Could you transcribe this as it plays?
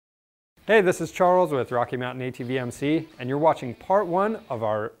Hey, this is Charles with Rocky Mountain ATV MC, and you're watching part 1 of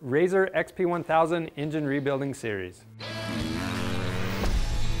our RZR XP 1000 engine rebuilding series.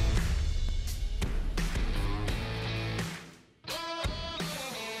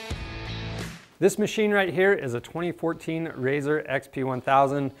 This machine right here is a 2014 RZR XP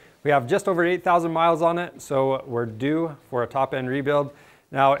 1000. We have just over 8,000 miles on it, so we're due for a top-end rebuild.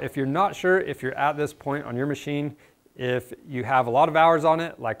 Now, if you're not sure if you're at this point on your machine, if you have a lot of hours on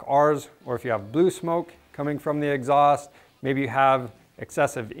it, like ours, or if you have blue smoke coming from the exhaust, maybe you have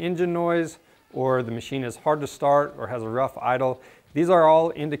excessive engine noise, or the machine is hard to start or has a rough idle, these are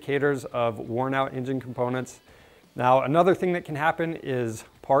all indicators of worn out engine components. Now, another thing that can happen is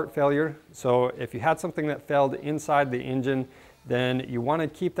part failure. So if you had something that failed inside the engine, then you want to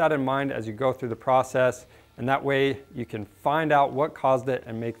keep that in mind as you go through the process, and that way you can find out what caused it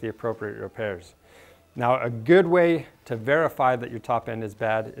and make the appropriate repairs. Now, a good way to verify that your top end is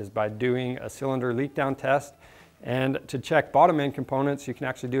bad is by doing a cylinder leak down test. And to check bottom end components, you can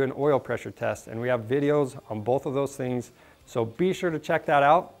actually do an oil pressure test. And we have videos on both of those things, so be sure to check that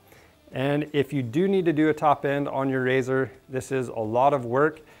out. And if you do need to do a top end on your RZR, this is a lot of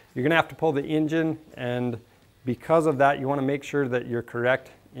work. You're gonna have to pull the engine, and because of that, you wanna make sure that you're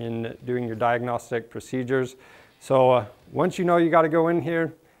correct in doing your diagnostic procedures. So once you know you gotta go in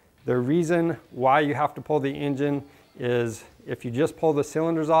here, the reason why you have to pull the engine is if you just pull the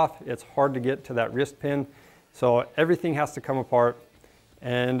cylinders off, it's hard to get to that wrist pin. So everything has to come apart.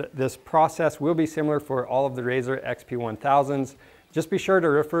 And this process will be similar for all of the RZR XP 1000s. Just be sure to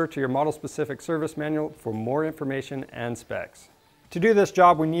refer to your model specific service manual for more information and specs. To do this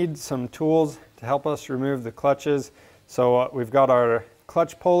job, we need some tools to help us remove the clutches. So we've got our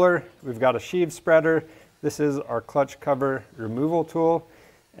clutch puller, we've got a sheave spreader. This is our clutch cover removal tool.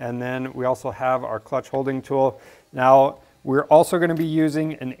 And then we also have our clutch holding tool. Now, we're also going to be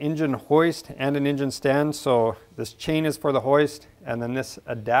using an engine hoist and an engine stand. So this chain is for the hoist, and then this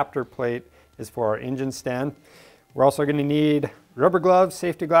adapter plate is for our engine stand. We're also going to need rubber gloves,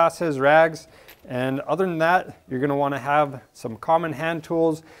 safety glasses, rags, and other than that, you're going to want to have some common hand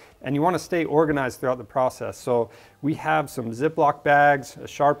tools, and you want to stay organized throughout the process. So we have some Ziploc bags, a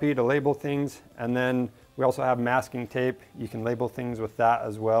Sharpie to label things, and then we also have masking tape. You can label things with that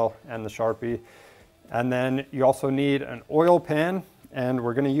as well, and the Sharpie. And then you also need an oil pan, and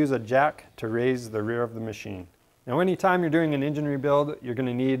we're going to use a jack to raise the rear of the machine. Now, anytime you're doing an engine rebuild, you're going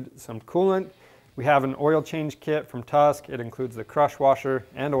to need some coolant. We have an oil change kit from Tusk. It includes the crush washer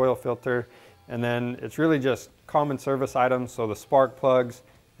and oil filter. And then it's really just common service items, so the spark plugs,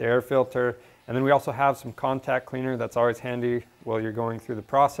 the air filter, and then we also have some contact cleaner that's always handy while you're going through the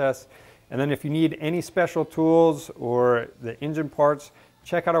process. And then if you need any special tools or the engine parts,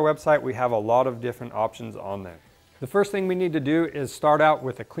 check out our website. We have a lot of different options on there. The first thing we need to do is start out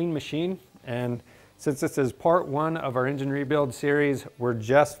with a clean machine. And since this is part 1 of our engine rebuild series, we're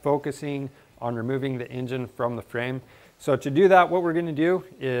just focusing on removing the engine from the frame. So to do that, what we're going to do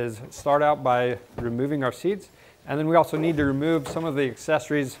is start out by removing our seats, and then we also need to remove some of the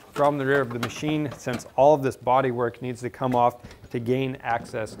accessories from the rear of the machine, since all of this body work needs to come off to gain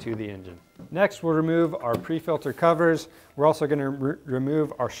access to the engine. Next, we'll remove our pre-filter covers. We're also going to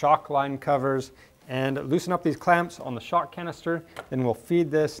remove our shock line covers and loosen up these clamps on the shock canister. Then we'll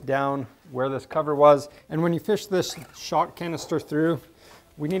feed this down where this cover was. And when you fish this shock canister through,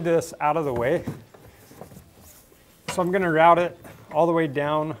 we need this out of the way. So I'm going to route it all the way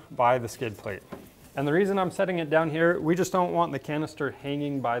down by the skid plate. And the reason I'm setting it down here, we just don't want the canister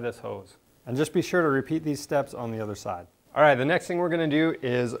hanging by this hose. And just be sure to repeat these steps on the other side. All right, the next thing we're going to do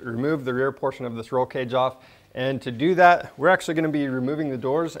is remove the rear portion of this roll cage off. And to do that, we're actually going to be removing the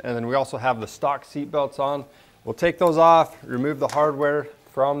doors, and then we also have the stock seat belts on. We'll take those off, remove the hardware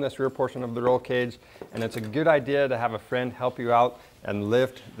from this rear portion of the roll cage, and it's a good idea to have a friend help you out and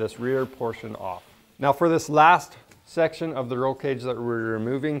lift this rear portion off. Now, for this last section of the roll cage that we're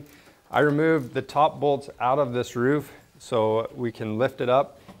removing, I removed the top bolts out of this roof so we can lift it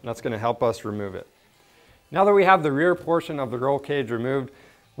up, and that's going to help us remove it. Now that we have the rear portion of the roll cage removed,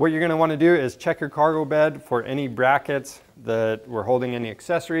 what you're going to want to do is check your cargo bed for any brackets that we're holding any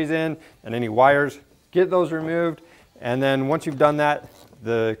accessories in and any wires. Get those removed, and then once you've done that,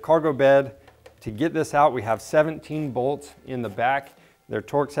 the cargo bed, to get this out, we have 17 bolts in the back. They're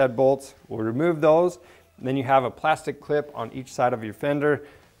Torx head bolts. We'll remove those. Then you have a plastic clip on each side of your fender.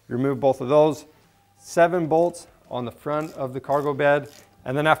 Remove both of those. 7 bolts on the front of the cargo bed.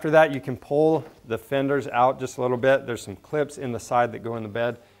 And then after that, you can pull the fenders out just a little bit. There's some clips in the side that go in the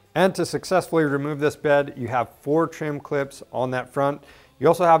bed. And to successfully remove this bed, you have 4 trim clips on that front. You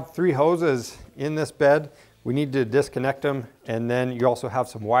also have 3 hoses in this bed. we need to disconnect them, and then you also have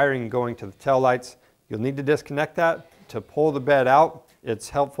some wiring going to the tail lights. You'll need to disconnect that to pull the bed out. It's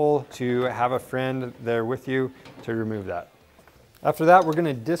helpful to have a friend there with you to remove that. After that, we're going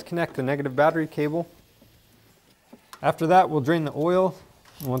to disconnect the negative battery cable. After that, we'll drain the oil.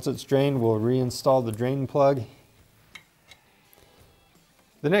 Once it's drained, we'll reinstall the drain plug.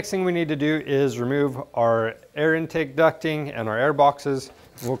 The next thing we need to do is remove our air intake ducting and our air boxes.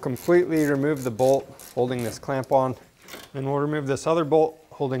 We'll completely remove the bolt holding this clamp on. Then we'll remove this other bolt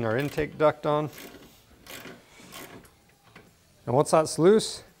holding our intake duct on. And once that's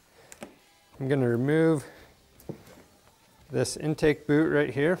loose, I'm going to remove this intake boot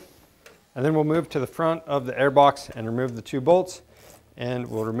right here. And then we'll move to the front of the airbox and remove the 2 bolts, and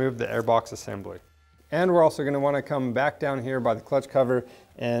we'll remove the airbox assembly. And we're also going to want to come back down here by the clutch cover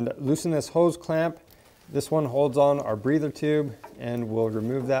and loosen this hose clamp. This one holds on our breather tube, and we'll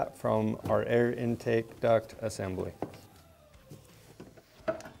remove that from our air intake duct assembly.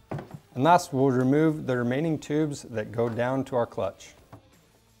 And last, we'll remove the remaining tubes that go down to our clutch.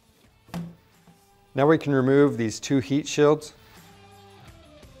 Now we can remove these 2 heat shields.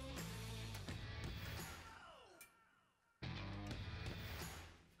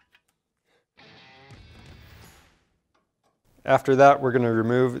 After that, we're going to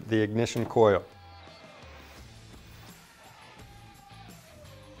remove the ignition coil.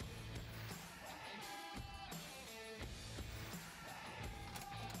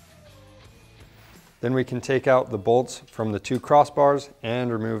 Then we can take out the bolts from the 2 crossbars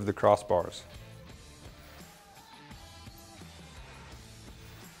and remove the crossbars.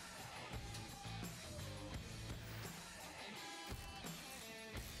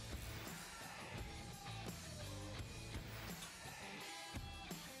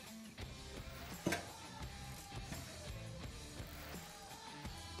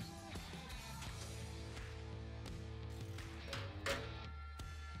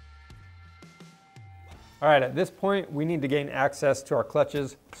 All right, at this point, we need to gain access to our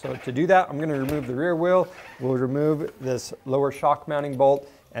clutches. So to do that, I'm going to remove the rear wheel. We'll remove this lower shock mounting bolt,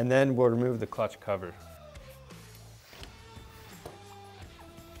 and then we'll remove the clutch cover.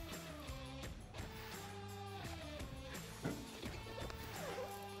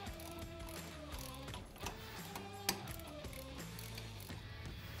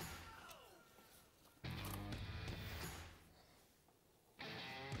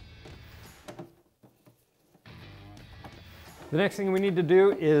 The next thing we need to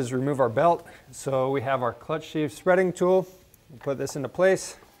do is remove our belt. So we have our clutch sheave spreading tool. We'll put this into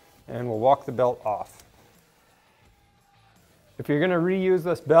place and we'll walk the belt off. If you're going to reuse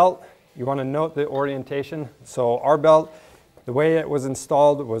this belt, you want to note the orientation. So our belt, the way it was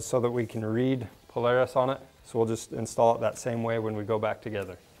installed was so that we can read Polaris on it. So we'll just install it that same way when we go back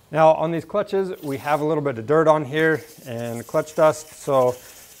together. Now on these clutches, we have a little bit of dirt on here and clutch dust. So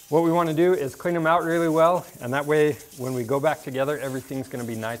what we want to do is clean them out really well, and that way when we go back together, everything's going to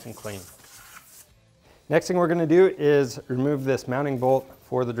be nice and clean. Next thing we're going to do is remove this mounting bolt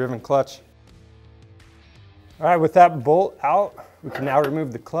for the driven clutch. All right, with that bolt out, we can now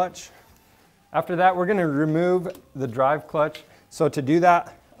remove the clutch. After that, we're going to remove the drive clutch. So to do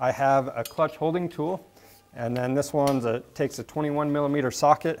that, I have a clutch holding tool, and then this one takes a 21mm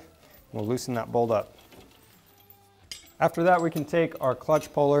socket. We'll loosen that bolt up. After that, we can take our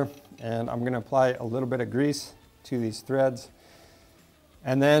clutch puller, and I'm going to apply a little bit of grease to these threads.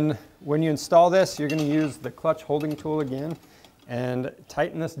 And then when you install this, you're going to use the clutch holding tool again and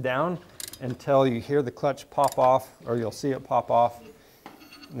tighten this down until you hear the clutch pop off, or you'll see it pop off,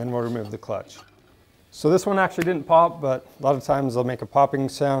 and then we'll remove the clutch. So this one actually didn't pop, but a lot of times they'll make a popping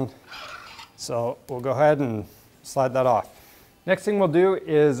sound. So we'll go ahead and slide that off. Next thing we'll do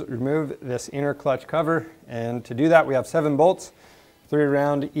is remove this inner clutch cover, and to do that we have 7 bolts, 3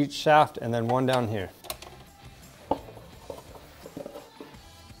 around each shaft and then 1 down here.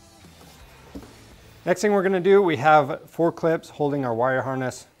 Next thing we're going to do, we have 4 clips holding our wire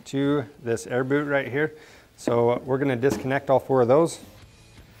harness to this air boot right here. So we're going to disconnect all 4 of those.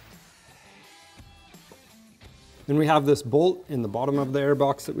 Then we have this bolt in the bottom of the air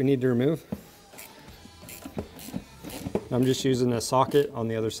box that we need to remove. I'm just using a socket on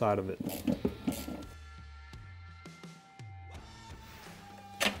the other side of it.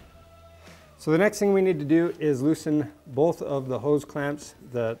 So the next thing we need to do is loosen both of the hose clamps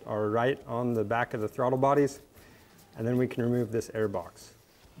that are right on the back of the throttle bodies, and then we can remove this air box.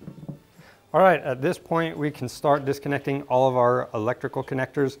 All right, at this point we can start disconnecting all of our electrical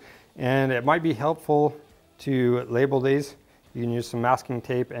connectors, and it might be helpful to label these. You can use some masking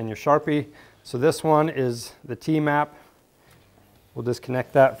tape and your Sharpie. So this one is the T-map. We'll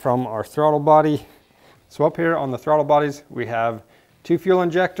disconnect that from our throttle body. So up here on the throttle bodies, we have 2 fuel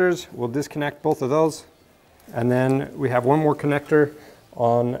injectors. We'll disconnect both of those. And then we have one more connector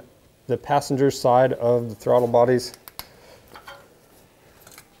on the passenger side of the throttle bodies.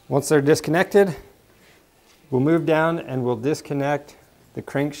 Once they're disconnected, we'll move down and we'll disconnect the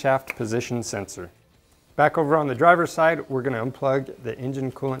crankshaft position sensor. Back over on the driver's side, we're going to unplug the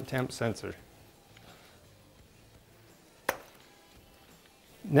engine coolant temp sensor.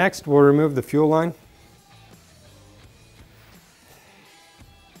 Next, we'll remove the fuel line.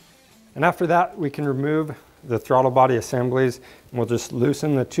 And after that, we can remove the throttle body assemblies, and we'll just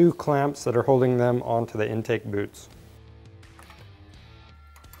loosen the 2 clamps that are holding them onto the intake boots.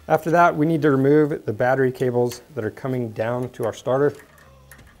 After that, we need to remove the battery cables that are coming down to our starter.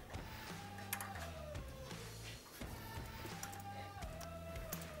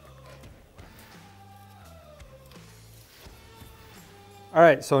 All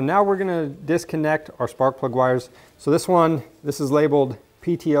right, so now we're gonna disconnect our spark plug wires. So this is labeled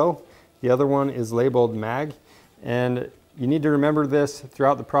PTO. The other one is labeled MAG. And you need to remember this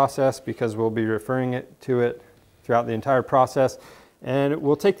throughout the process because we'll be referring to it throughout the entire process. And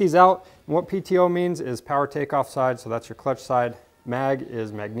we'll take these out. And what PTO means is power takeoff side, so that's your clutch side. MAG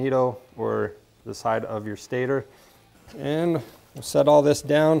is magneto, or the side of your stator. And we'll set all this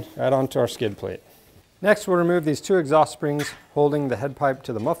down right onto our skid plate. Next, we'll remove these 2 exhaust springs holding the head pipe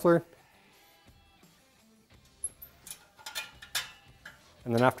to the muffler.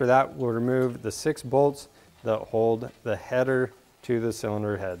 And then after that, we'll remove the 6 bolts that hold the header to the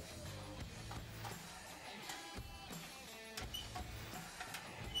cylinder head.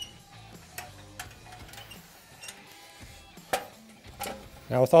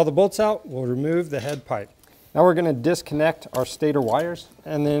 Now with all the bolts out, we'll remove the head pipe. Now we're going to disconnect our stator wires,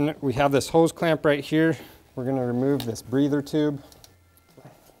 and then we have this hose clamp right here. We're going to remove this breather tube.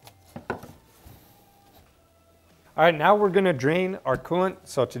 All right, now we're going to drain our coolant.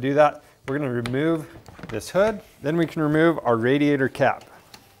 So to do that, we're going to remove this hood. Then we can remove our radiator cap.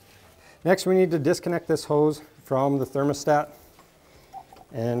 Next, we need to disconnect this hose from the thermostat,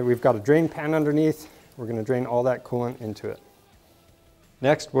 and we've got a drain pan underneath. We're going to drain all that coolant into it.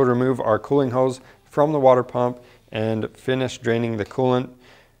 Next, we'll remove our cooling hose from the water pump and finish draining the coolant.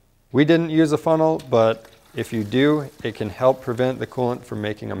 We didn't use a funnel, but if you do, it can help prevent the coolant from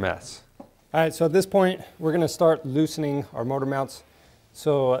making a mess. All right, so at this point, we're gonna start loosening our motor mounts.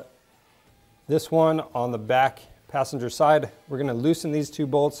 So this one on the back passenger side, we're gonna loosen these 2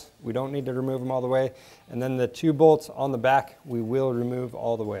 bolts. We don't need to remove them all the way. And then the 2 bolts on the back, we will remove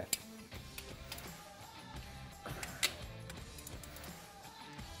all the way.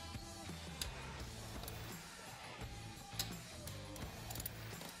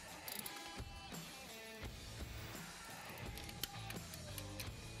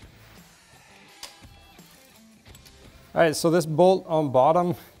 All right, so this bolt on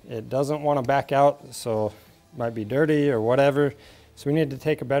bottom, it doesn't want to back out, so it might be dirty or whatever. So we need to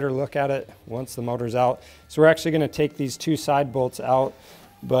take a better look at it once the motor's out. So we're actually going to take these 2 side bolts out.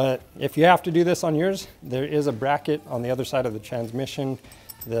 But if you have to do this on yours, there is a bracket on the other side of the transmission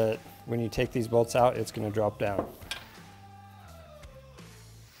that when you take these bolts out, it's going to drop down.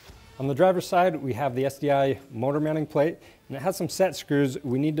 On the driver's side, we have the SDI motor mounting plate, and it has some set screws.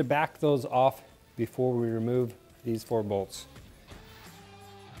 We need to back those off before we remove these 4 bolts.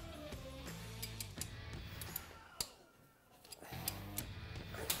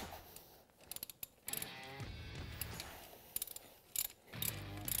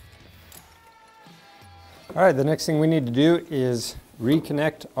 All right, the next thing we need to do is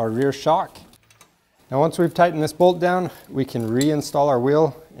reconnect our rear shock. Now once we've tightened this bolt down, we can reinstall our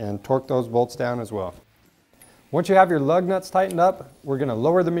wheel and torque those bolts down as well. Once you have your lug nuts tightened up, we're going to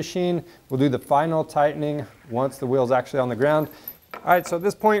lower the machine. We'll do the final tightening once the wheel's actually on the ground. All right, so at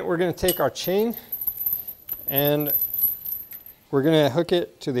this point, we're going to take our chain and we're going to hook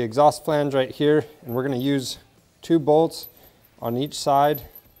it to the exhaust flange right here, and we're going to use 2 bolts on each side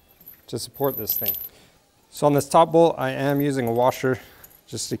to support this thing. So on this top bolt, I am using a washer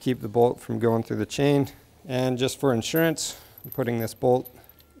just to keep the bolt from going through the chain. And just for insurance, I'm putting this bolt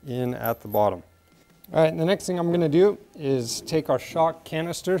in at the bottom. All right, the next thing I'm going to do is take our shock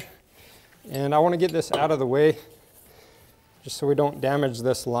canister, and I want to get this out of the way just so we don't damage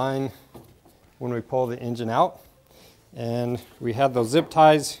this line when we pull the engine out. And we have those zip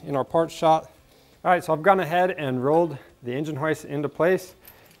ties in our parts shot. All right, so I've gone ahead and rolled the engine hoist into place.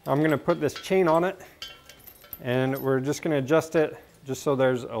 I'm going to put this chain on it, and we're just going to adjust it just so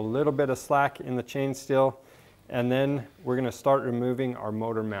there's a little bit of slack in the chain still, and then we're going to start removing our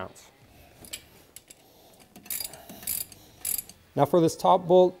motor mounts. Now for this top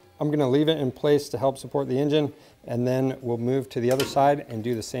bolt, I'm going to leave it in place to help support the engine, and then we'll move to the other side and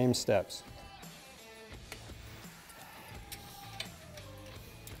do the same steps.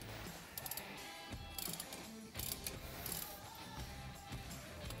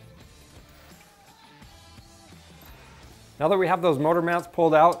 Now that we have those motor mounts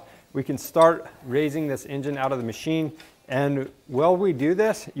pulled out, we can start raising this engine out of the machine. And while we do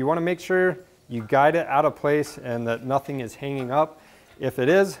this, you want to make sure you guide it out of place and that nothing is hanging up. If it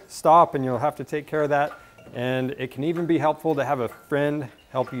is, stop and you'll have to take care of that. And it can even be helpful to have a friend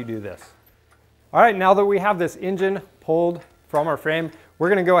help you do this. All right, now that we have this engine pulled from our frame, we're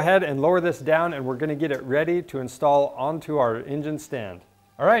going to go ahead and lower this down and we're going to get it ready to install onto our engine stand.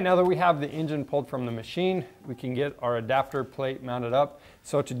 All right, now that we have the engine pulled from the machine, we can get our adapter plate mounted up.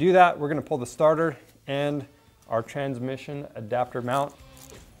 So to do that, we're going to pull the starter and our transmission adapter mount.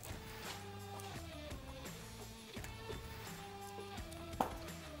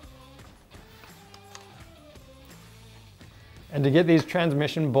 And to get these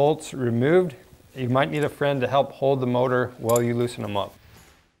transmission bolts removed, you might need a friend to help hold the motor while you loosen them up.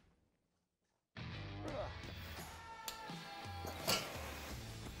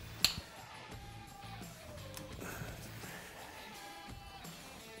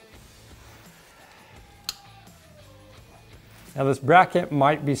 Now this bracket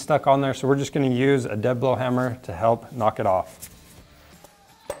might be stuck on there, so we're just going to use a dead blow hammer to help knock it off.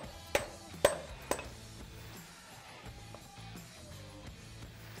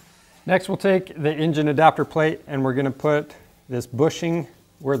 Next we'll take the engine adapter plate and we're going to put this bushing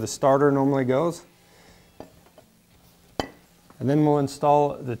where the starter normally goes. And then we'll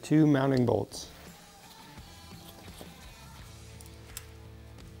install the two mounting bolts.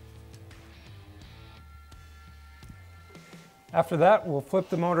 After that, we'll flip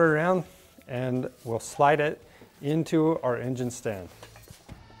the motor around and we'll slide it into our engine stand.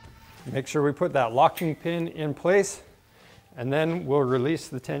 Make sure we put that locking pin in place, and then we'll release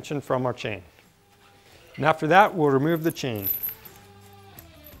the tension from our chain. And after that, we'll remove the chain.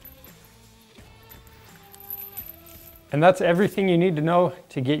 And that's everything you need to know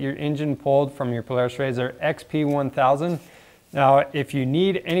to get your engine pulled from your Polaris RZR XP 1000. Now, if you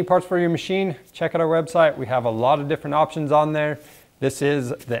need any parts for your machine, check out our website. We have a lot of different options on there. This is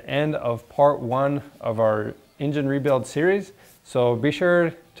the end of part 1 of our engine rebuild series. So be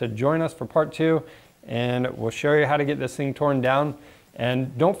sure to join us for part 2, and we'll show you how to get this thing torn down.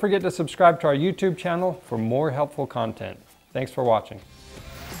 And don't forget to subscribe to our YouTube channel for more helpful content. Thanks for watching.